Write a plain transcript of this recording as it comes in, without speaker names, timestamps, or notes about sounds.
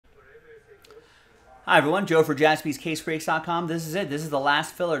Hi everyone, Joe for JaspysCaseBreaks.com. This is it. This is the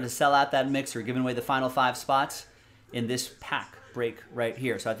last filler to sell out that mixer, giving away the final 5 spots in this pack break right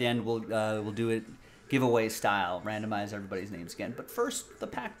here. So at the end, we'll do it giveaway style, randomize everybody's names again. But first, the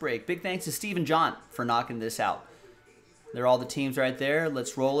pack break. Big thanks to Steve and John for knocking this out. They're all the teams right there.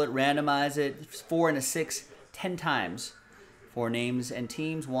 Let's roll it, randomize it. 4 and a 6, 10 times for names and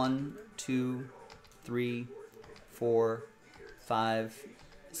teams. 1, 2, 3, 4, 5,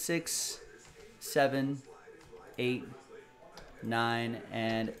 6, 7, 8, 9,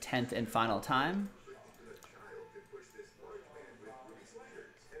 and 10th and final time.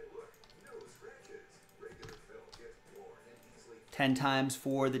 Ten times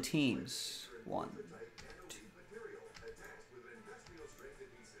for the teams. 1, 2.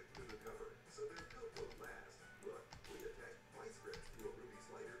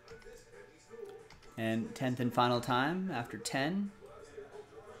 And 10th and final time after 10.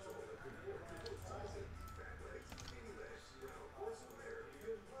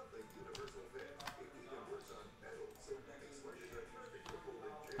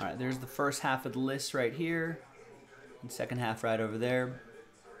 All right, there's the first half of the list right here, and second half right over there.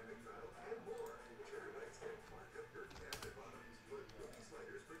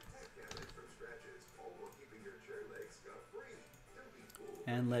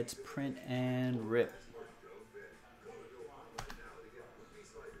 And let's print and rip.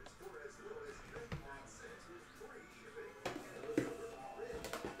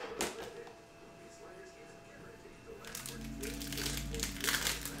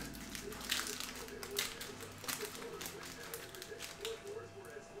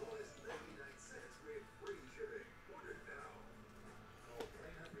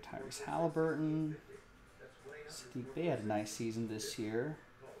 Halliburton. They had a nice season this year.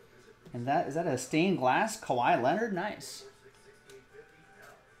 And is that a stained glass? Kawhi Leonard? Nice.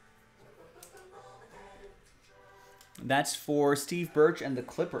 That's for Steve Birch and the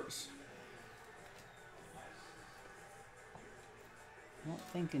Clippers. I don't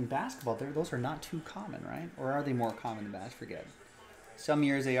think in basketball, those are not too common, right? Or are they more common than basketball? Forget. Some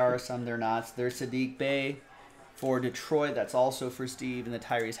years they are, some they're not. So there's Saddiq Bey for Detroit. That's also for Steve. And the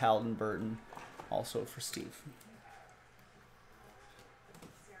Tyrese Halliburton, also for Steve.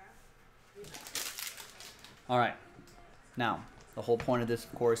 All right. Now, the whole point of this,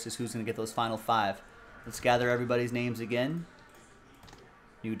 of course, is who's going to get those final 5. Let's gather everybody's names again.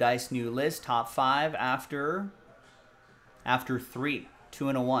 New dice, new list. Top 5 after 3. 2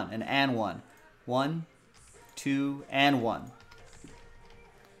 and a 1. And 1. 1, 2, and 1.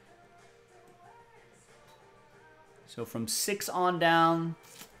 So from 6 on down,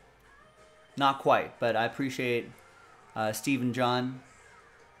 not quite, but I appreciate Steve and John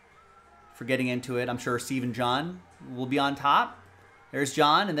for getting into it. I'm sure Steve and John will be on top. There's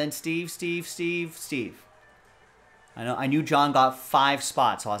John, and then Steve, Steve, Steve, Steve. I knew John got 5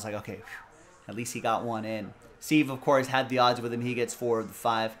 spots, so I was like, okay, at least he got 1 in. Steve, of course, had the odds with him. He gets 4 of the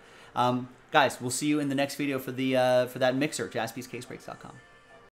 5. Guys, we'll see you in the next video for that mixer, JaspysCaseBreaks.com.